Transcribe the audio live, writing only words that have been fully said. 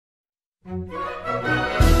Hello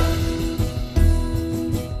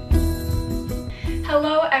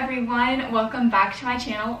everyone, welcome back to my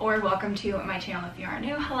channel, or welcome to my channel if you are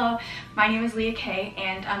new. Hello, my name is Leah Kay,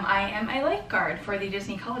 and I am a lifeguard for the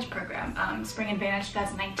Disney College Program, Spring Advantage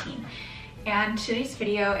 2019. And today's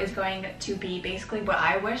video is going to be basically what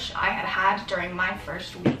I wish I had had during my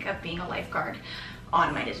first week of being a lifeguard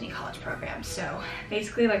on my Disney College Program. So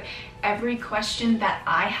basically, like, every question that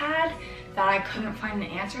I had that I couldn't find an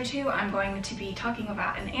answer to, I'm going to be talking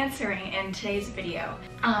about and answering in today's video.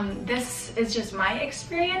 This is just my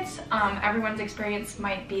experience. Everyone's experience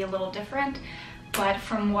might be a little different, but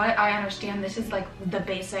from what I understand, this is like the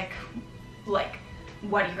basic, like,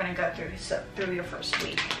 what you're gonna go through through your first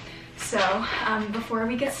week. So before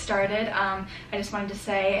we get started, I just wanted to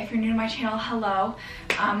say, if you're new to my channel, hello,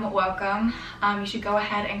 welcome. You should go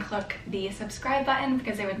ahead and click the subscribe button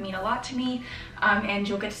because it would mean a lot to me, and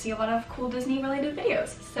you'll get to see a lot of cool Disney related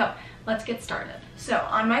videos. So let's get started. So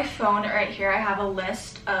on my phone right here, I have a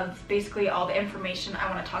list of basically all the information I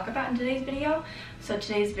want to talk about in today's video. So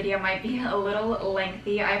today's video might be a little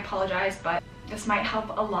lengthy, I apologize, but this might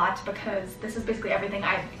help a lot because this is basically everything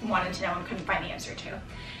I wanted to know and couldn't find the answer to.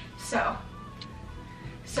 So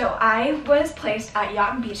I was placed at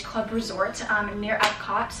Yacht and Beach Club Resort near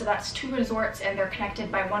Epcot. So that's 2 resorts, and they're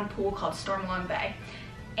connected by one pool called Stormalong Bay.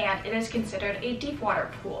 And it is considered a deep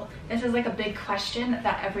water pool. This is like a big question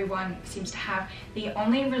that everyone seems to have. The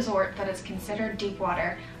only resort that is considered deep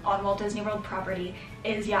water on Walt Disney World property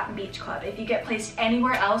is Yacht and Beach Club. If you get placed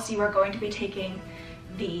anywhere else, you are going to be taking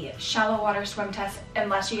the shallow water swim test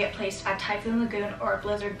unless you get placed at Typhoon Lagoon or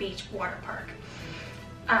Blizzard Beach Water Park.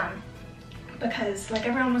 Because like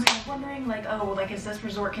everyone was kind of wondering, like, oh, like, is this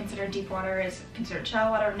resort considered deep water, is considered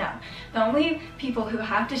shallow water? No. The only people who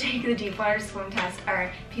have to take the deep water swim test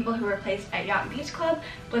are people who are placed at Yacht and Beach Club,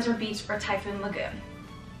 Blizzard Beach, or Typhoon Lagoon.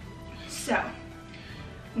 So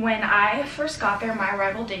when I first got there, my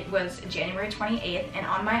arrival date was January 28th, and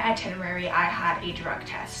on my itinerary I had a drug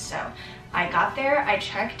test. So I got there, I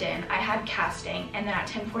checked in, I had casting, and then at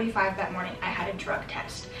 10:45 that morning I had a drug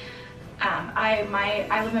test.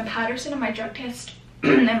 I live in Patterson, and my drug test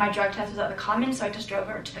was at the Commons, so I just drove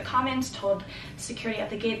over to the Commons, told security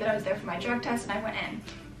at the gate that I was there for my drug test, and I went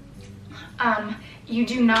in. You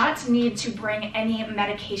do not need to bring any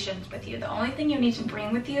medications with you. The only thing you need to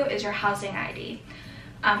bring with you is your housing ID.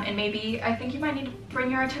 And maybe, I think you might need to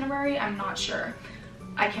bring your itinerary, I'm not sure.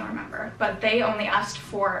 I can't remember, but they only asked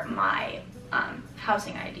for my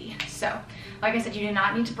housing ID. So like I said, you do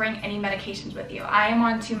not need to bring any medications with you. I am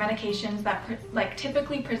on 2 medications that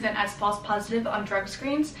typically present as false positive on drug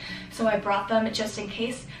screens, so I brought them just in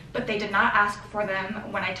case, but they did not ask for them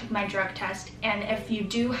when I took my drug test. And if you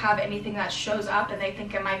do have anything that shows up and they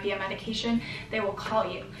think it might be a medication, they will call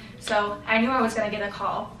you. So I knew I was going to get a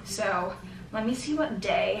call, so let me see what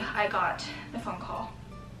day I got the phone call.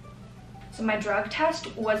 So my drug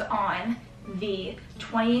test was on the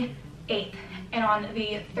 28th, and on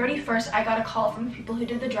the 31st I got a call from the people who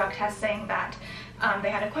did the drug test saying that they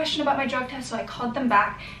had a question about my drug test. So I called them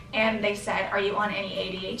back, and they said, are you on any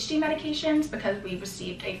ADHD medications? Because we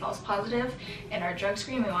received a false positive in our drug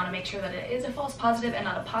screen. We want to make sure that it is a false positive and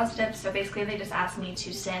not a positive. So basically they just asked me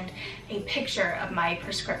to send a picture of my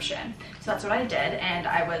prescription. So that's what I did, and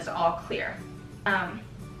I was all clear.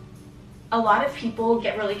 A lot of people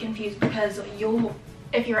get really confused because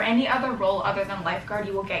if you're any other role other than lifeguard,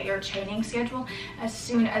 you will get your training schedule as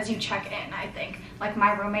soon as you check in, I think. Like,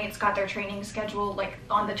 my roommates got their training schedule like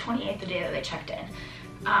on the 28th, the day that they checked in.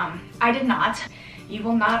 I did not. You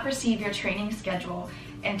will not receive your training schedule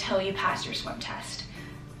until you pass your swim test.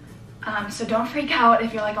 So don't freak out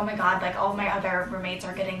if you're like, oh my god, like, all my other roommates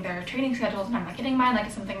are getting their training schedules and I'm not getting mine, like,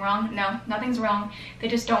 is something wrong? No, nothing's wrong. They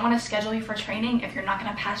just don't want to schedule you for training if you're not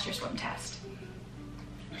going to pass your swim test.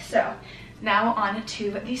 So now on to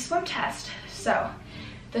the swim test. So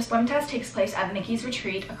the swim test takes place at Mickey's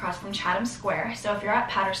Retreat across from Chatham Square. So if you're at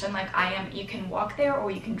Patterson like I am, you can walk there or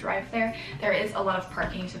you can drive there. There is a lot of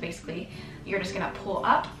parking, so basically you're just gonna pull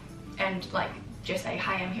up and like just say,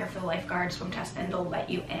 hi, I'm here for the lifeguard swim test, and they'll let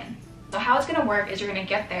you in. So how it's gonna work is you're gonna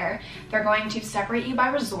get there, they're going to separate you by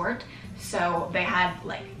resort. So they had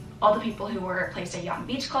like all the people who were placed at Yacht and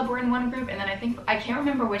Beach Club were in one group, and then I can't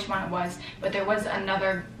remember which one it was, but there was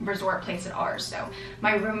another resort placed at ours. So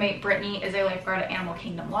my roommate Brittany is a lifeguard at Animal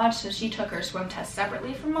Kingdom Lodge, so she took her swim test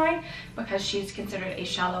separately from mine because she's considered a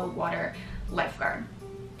shallow water lifeguard.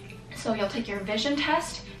 So you'll take your vision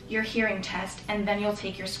test, your hearing test, and then you'll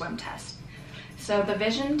take your swim test. So the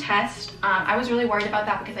vision test, I was really worried about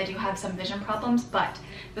that because I do have some vision problems, but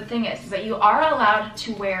the thing is that you are allowed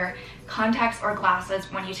to wear contacts or glasses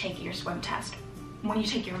when you take your swim test. when you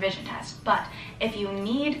take your vision test. But if you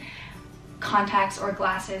need contacts or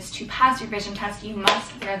glasses to pass your vision test, you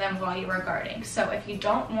must wear them while you are guarding. So if you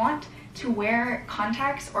don't want to wear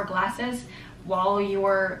contacts or glasses while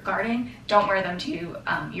you're guarding, don't wear them to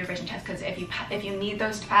your vision test, because if you need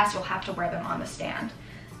those to pass, you'll have to wear them on the stand.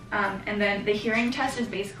 And then the hearing test is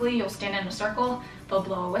basically you'll stand in a circle, they'll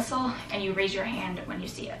blow a whistle, and you raise your hand when you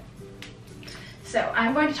see it. So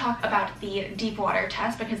I'm going to talk about the deep water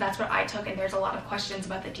test because that's what I took, and there's a lot of questions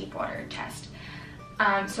about the deep water test.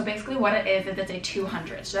 So basically what it is it's a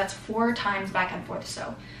 200. So that's 4 times back and forth.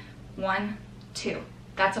 So 1, 2.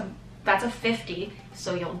 That's a 50.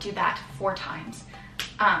 So you'll do that 4 times.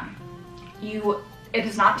 It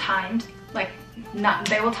is not timed.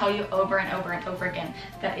 They will tell you over and over and over again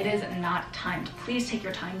that it is not timed. Please take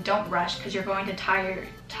your time. Don't rush, because you're going to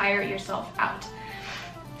tire yourself out.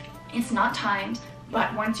 It's not timed,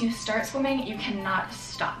 but once you start swimming, you cannot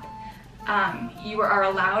stop. You are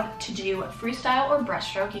allowed to do freestyle or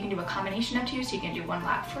breaststroke. You can do a combination of 2, so you can do 1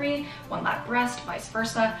 lap free, 1 lap breast, vice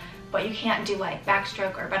versa, but you can't do like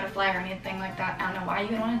backstroke or butterfly or anything like that. I don't know why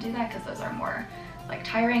you would want to do that, because those are more like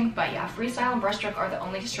tiring, but yeah, freestyle and breaststroke are the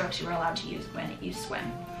only strokes you are allowed to use when you swim.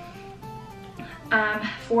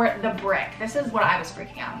 For the brick, this is what I was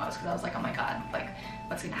freaking out most, because I was like, oh my god, like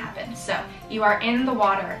what's gonna happen? So you are in the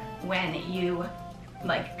water when you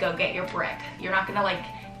like go get your brick. You're not gonna like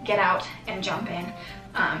get out and jump in.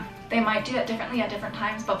 They might do it differently at different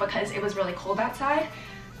times, but because it was really cold outside,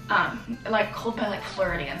 like cold by like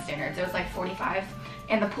Floridian standards, it was like 45,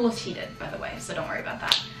 and the pool is heated, by the way, so don't worry about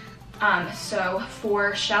that. So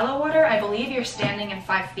for shallow water, I believe you're standing in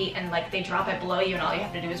 5 feet and like they drop it below you and all you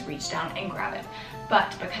have to do is reach down and grab it.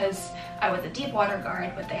 But because I was a deep water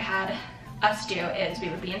guard, what they had us do is we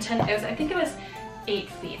would be in 10, I think it was 8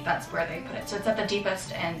 feet, that's where they put it. So it's at the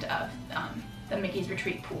deepest end of the Mickey's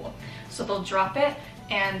Retreat pool. So they'll drop it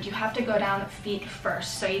and you have to go down feet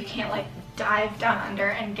first. So you can't like dive down under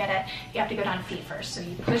and get it. You have to go down feet first. So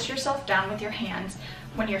you push yourself down with your hands.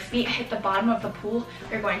 When your feet hit the bottom of the pool,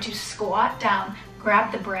 you're going to squat down,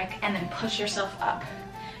 grab the brick, and then push yourself up.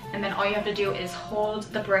 And then all you have to do is hold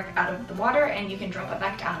the brick out of the water and you can drop it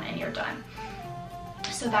back down and you're done.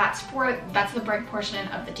 So that's the brick portion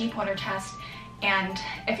of the deep water test. And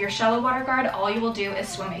if you're shallow water guard, all you will do is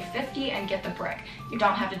swim a 50 and get the brick. You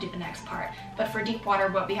don't have to do the next part. But for deep water,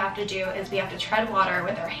 what we have to do is we have to tread water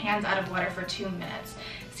with our hands out of water for 2 minutes.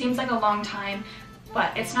 Seems like a long time,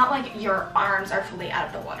 but it's not like your arms are fully out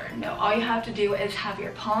of the water. No, all you have to do is have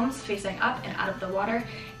your palms facing up and out of the water,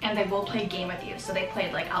 and they will play a game with you. So they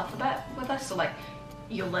played like alphabet with us, so like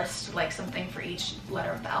you list like something for each letter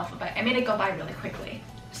of the alphabet. I made it go by really quickly.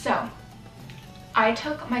 So I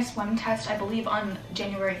took my swim test, I believe, on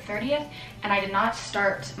January 30th, and I did not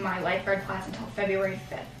start my lifeguard class until February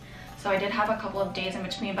 5th. So I did have a couple of days in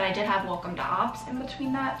between, but I did have welcome to ops in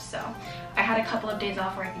between that. So I had a couple of days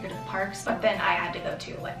off where I could go to the parks, but then I had to go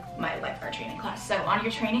to like my lifeguard training class. So on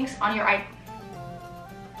your trainings, on your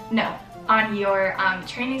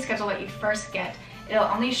training schedule that you first get, it'll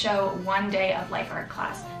only show 1 day of lifeguard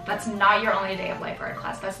class. That's not your only day of lifeguard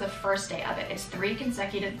class. That's the first day of it. It's 3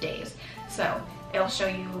 consecutive days. So it'll show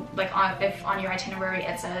you, like if on your itinerary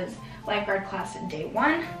it says lifeguard class day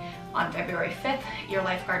 1, on February 5th, your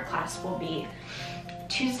lifeguard class will be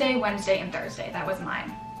Tuesday, Wednesday, and Thursday. That was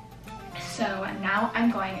mine. So now I'm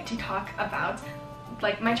going to talk about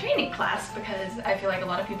like my training class, because I feel like a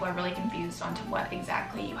lot of people are really confused on to what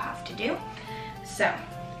exactly you have to do. So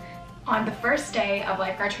on the first day of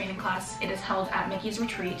lifeguard training class, it is held at Mickey's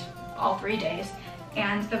Retreat, all 3 days.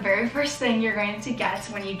 And the very first thing you're going to get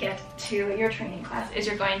when you get to your training class is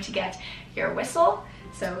you're going to get your whistle.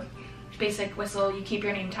 So basic whistle, you keep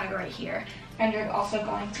your name tag right here. And you're also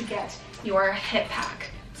going to get your hip pack.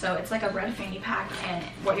 So it's like a red fanny pack, and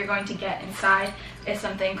what you're going to get inside is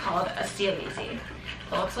something called a Seal Easy.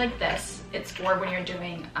 It looks like this. It's for when you're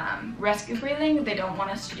doing rescue breathing. They don't want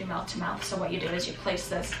us to do mouth to mouth, so what you do is you place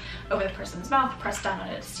this over the person's mouth, press down on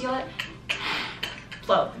it to seal it,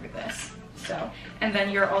 blow through this. So, and then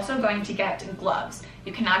you're also going to get gloves.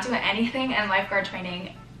 You cannot do anything in lifeguard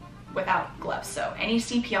training without gloves. So any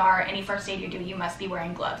CPR, any first aid you do, you must be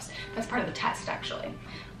wearing gloves. That's part of the test, actually.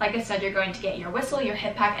 Like I said, you're going to get your whistle, your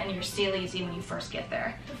hip pack, and your Seal Easy when you first get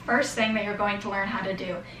there. The first thing that you're going to learn how to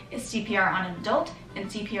do is CPR on an adult and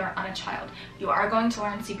CPR on a child. You are going to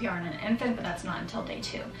learn CPR on an infant, but that's not until day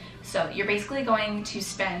 2. So you're basically going to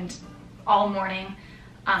spend all morning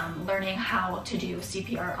learning how to do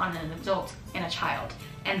CPR on an adult and a child.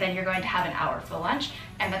 And then you're going to have an hour for lunch,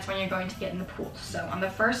 and that's when you're going to get in the pool. So on the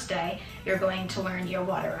first day, you're going to learn your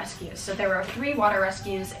water rescues. So there are 3 water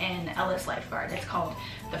rescues in Ellis Lifeguard. It's called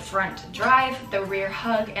the front drive, the rear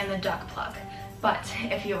hug, and the duck plug. But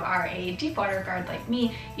if you are a deep water guard like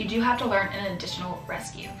me, you do have to learn an additional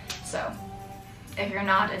rescue. So if you're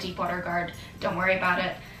not a deep water guard, don't worry about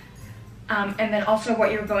it. And then also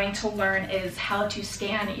what you're going to learn is how to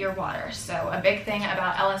scan your water. So a big thing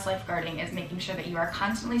about LS lifeguarding is making sure that you are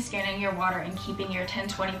constantly scanning your water and keeping your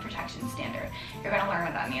 10-20 protection standard. You're going to learn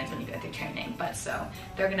what that means when you go through training. But so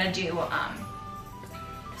they're going to do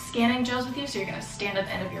scanning drills with you. So you're going to stand at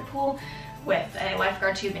the end of your pool with a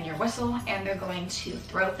lifeguard tube and your whistle, and they're going to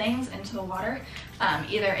throw things into the water.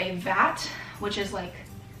 Either a vat, which is like,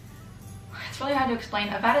 it's really hard to explain.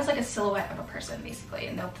 A vat is like a silhouette of a person basically,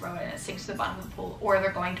 and they'll throw it and it sinks to the bottom of the pool. Or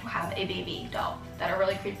they're going to have a baby doll that are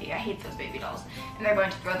really creepy. I hate those baby dolls. And they're going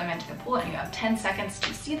to throw them into the pool, and you have 10 seconds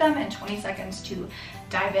to see them and 20 seconds to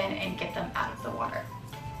dive in and get them out of the water.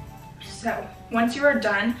 So once you are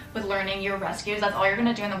done with learning your rescues, that's all you're going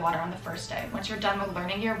to do in the water on the first day. Once you're done with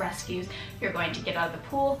learning your rescues, you're going to get out of the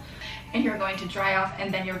pool and you're going to dry off,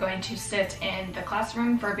 and then you're going to sit in the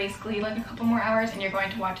classroom for basically like a couple more hours, and you're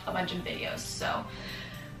going to watch a bunch of videos. So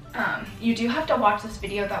you do have to watch this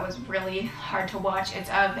video that was really hard to watch. It's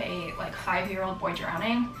of a like 5-year-old boy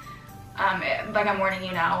drowning. Like I'm warning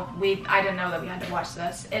you now, I didn't know that we had to watch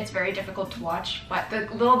this. It's very difficult to watch, but the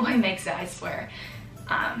little boy makes it, I swear.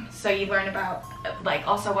 So you learn about, like,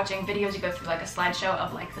 also watching videos, you go through like a slideshow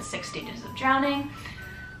of like the 6 stages of drowning,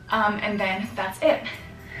 and then that's it.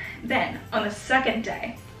 Then on the second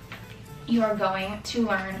day, you are going to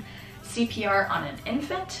learn CPR on an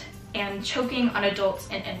infant and choking on adults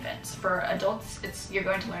and infants. For adults, you're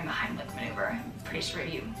going to learn the Heimlich maneuver. I'm pretty sure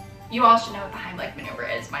you all should know what the Heimlich maneuver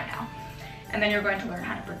is by now. And then you're going to learn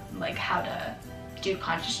how to do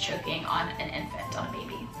conscious choking on an infant, on a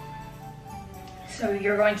baby. So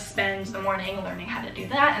you're going to spend the morning learning how to do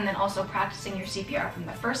that, and then also practicing your CPR from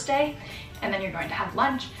the first day, and then you're going to have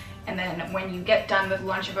lunch, and then when you get done with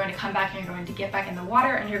lunch, you're going to come back and you're going to get back in the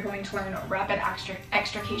water, and you're going to learn rapid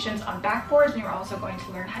extrications on backboards, and you're also going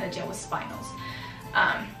to learn how to deal with spinals.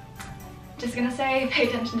 Just gonna say, pay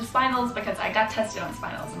attention to spinals, because I got tested on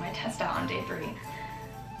spinals in my test out on day 3.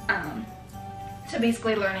 So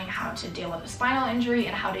basically learning how to deal with a spinal injury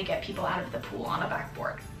and how to get people out of the pool on a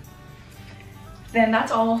backboard. Then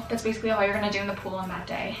that's basically all you're gonna do in the pool on that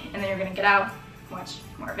day. And then you're gonna get out, watch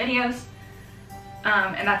more videos,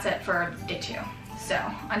 and that's it for day 2. So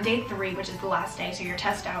on day 3, which is the last day, so your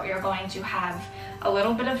test out, you're going to have a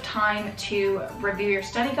little bit of time to review your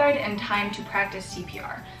study guide and time to practice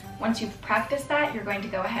CPR. Once you've practiced that, you're going to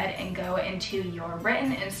go ahead and go into your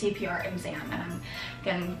written and CPR exam, and I'm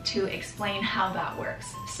going to explain how that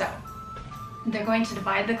works. So they're going to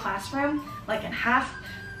divide the classroom like in half.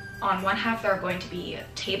 On one half, there are going to be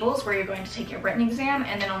tables where you're going to take your written exam,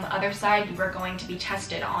 and then on the other side, you are going to be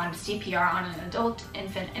tested on CPR on an adult,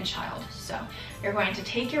 infant, and child. So you're going to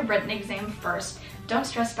take your written exam first. Don't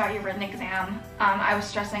stress about your written exam. I was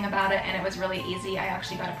stressing about it, and it was really easy. I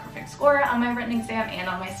actually got a perfect score on my written exam and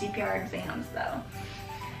on my CPR exams, though.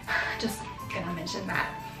 Just gonna mention that.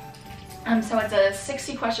 So it's a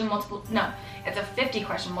 50 question multiple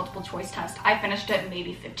choice test. I finished it in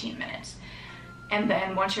maybe 15 minutes. And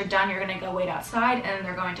then once you're done, you're gonna go wait outside, and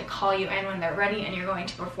they're going to call you in when they're ready, and you're going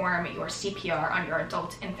to perform your CPR on your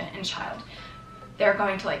adult, infant, and child. They're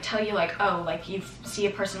going to tell you you see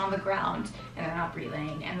a person on the ground and they're not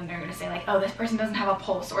breathing, and then they're gonna say oh, this person doesn't have a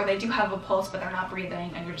pulse, or they do have a pulse but they're not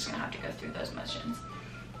breathing, and you're just gonna have to go through those motions.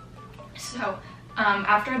 So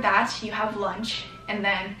after that, you have lunch, and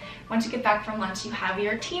then once you get back from lunch, you have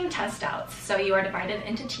your team test outs. So you are divided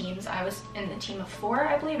into teams. I was in the team of 4,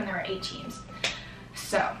 I believe, and there were 8 teams.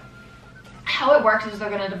 So how it works is they're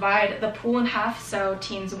going to divide the pool in half. So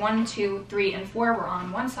teams 1, 2, 3, and 4 were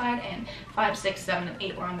on one side, and 5, 6, 7, and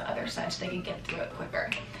 8 were on the other side, so they could get through it quicker.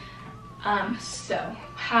 So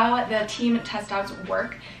how the team test outs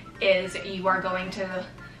work is you are going to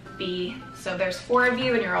so there's 4 of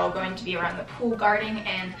you, and you're all going to be around the pool guarding,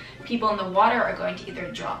 and people in the water are going to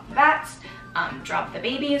either drop vats, drop the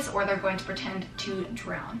babies, or they're going to pretend to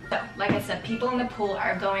drown. So like I said, people in the pool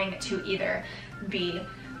are going to either be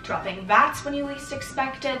dropping vats when you least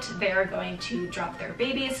expect it, they're going to drop their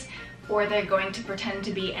babies, or they're going to pretend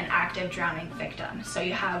to be an active drowning victim. So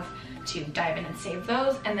you have to dive in and save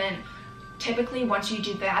those, and then typically once you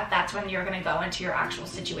do that, that's when you're going to go into your actual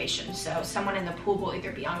situation. So someone in the pool will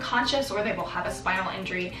either be unconscious or they will have a spinal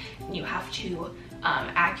injury, and you have to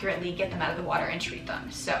accurately get them out of the water and treat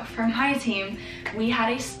them. So for my team, we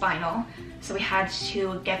had a spinal, so we had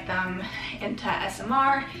to get them into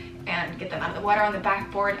SMR and get them out of the water on the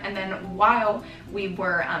backboard, and then while we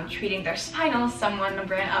were treating their spinal, someone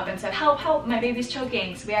ran up and said, help, help, my baby's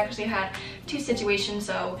choking. So we actually had two situations,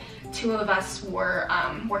 so 2 of us were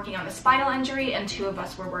working on the spinal injury and 2 of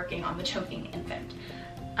us were working on the choking infant.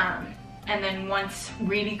 And then once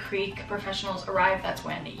Reedy Creek professionals arrive, that's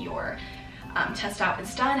when your test out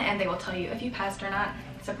is done and they will tell you if you passed or not.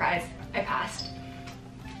 Surprise, I passed.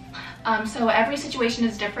 So every situation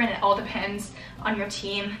is different. It all depends on your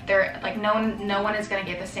team. They're like no one is gonna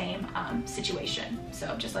get the same situation.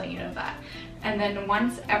 So just letting you know that. And then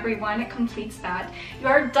once everyone completes that, you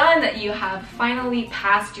are done. You have finally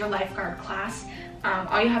passed your lifeguard class.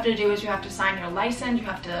 All you have to do is you have to sign your license. You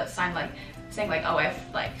have to sign like saying like, oh,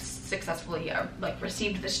 I've like successfully like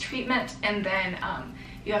received this treatment, and then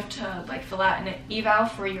you have to like fill out an eval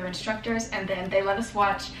for your instructors, and then they let us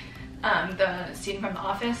watch the scene from The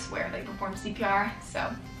Office where they perform CPR.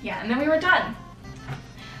 So yeah, and then we were done.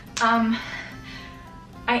 I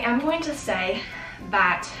am going to say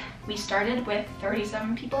that we started with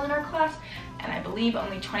 37 people in our class, and I believe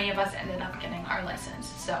only 20 of us ended up getting our license.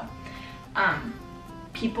 So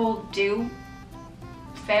people do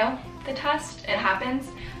fail the test, it happens.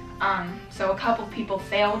 So a couple people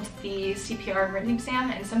failed the CPR written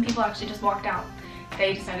exam, and some people actually just walked out.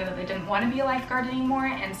 They decided that they didn't want to be a lifeguard anymore,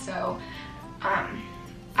 and so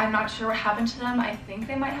I'm not sure what happened to them. I think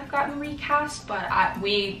they might have gotten recast, but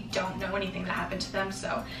we don't know anything that happened to them,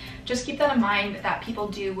 so just keep that in mind that people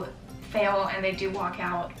do fail and they do walk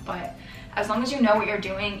out, but as long as you know what you're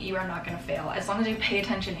doing, you are not going to fail. As long as you pay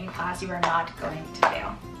attention in class, you are not going to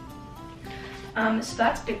fail. So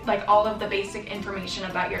that's like all of the basic information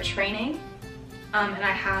about your training, and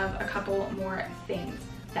I have a couple more things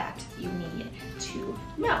that you need to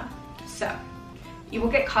know. So you will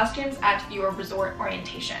get costumes at your resort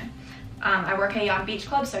orientation. I work at Yacht Beach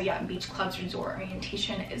Club, so Yacht Beach Club's resort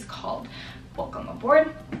orientation is called Welcome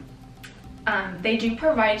Aboard. They do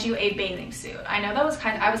provide you a bathing suit. I know that was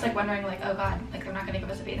I was like wondering like, oh god, like they're not gonna give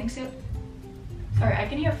us a bathing suit? Sorry, I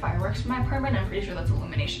can hear fireworks from my apartment. I'm pretty sure that's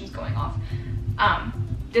illuminations going off.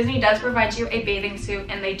 Disney does provide you a bathing suit,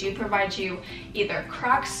 and they do provide you either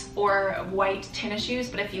Crocs or white tennis shoes,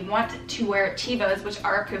 but if you want to wear Tevas, which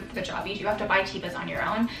are approved for the job, you do have to buy Tevas on your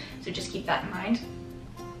own, so just keep that in mind.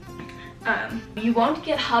 You won't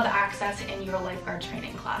get hub access in your lifeguard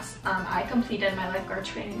training class. I completed my lifeguard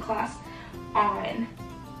training class on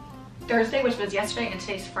Thursday, which was yesterday, and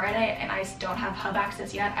today's Friday, and I don't have hub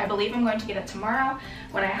access yet. I believe I'm going to get it tomorrow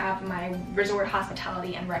when I have my resort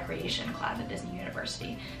hospitality and recreation class at Disney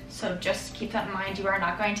University. So just keep that in mind. You are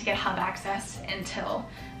not going to get hub access until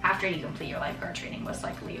after you complete your lifeguard training, most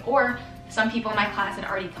likely. Or some people in my class had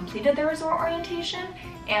already completed their resort orientation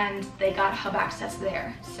and they got hub access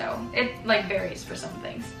there. So it like varies for some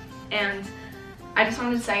things. And I just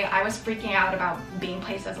wanted to say I was freaking out about being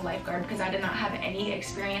placed as a lifeguard because I did not have any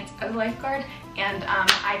experience as a lifeguard, and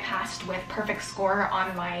I passed with perfect score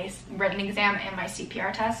on my written exam and my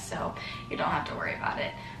CPR test, so you don't have to worry about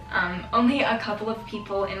it. Only a couple of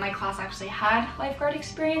people in my class actually had lifeguard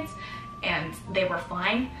experience, and they were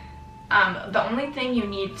fine. The only thing you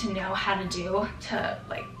need to know how to do to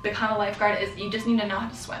like become a lifeguard is you just need to know how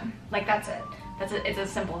to swim. Like that's it. That's it. It's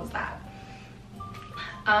as simple as that.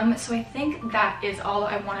 So I think that is all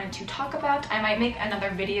I wanted to talk about. I might make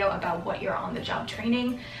another video about what your on-the-job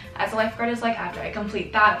training as a lifeguard is like after I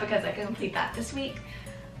complete that, because I can complete that this week.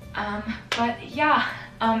 But yeah,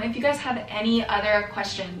 if you guys have any other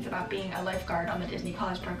questions about being a lifeguard on the Disney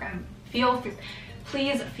College program,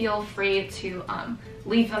 please feel free to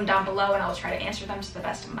leave them down below, and I'll try to answer them to the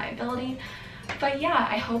best of my ability. But yeah,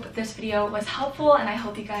 I hope this video was helpful, and I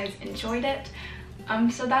hope you guys enjoyed it.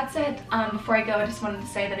 So that's it. Before I go, I just wanted to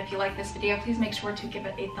say that if you like this video, please make sure to give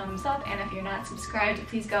it a thumbs up, and if you're not subscribed,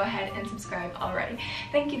 please go ahead and subscribe already.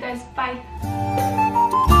 Thank you guys, bye!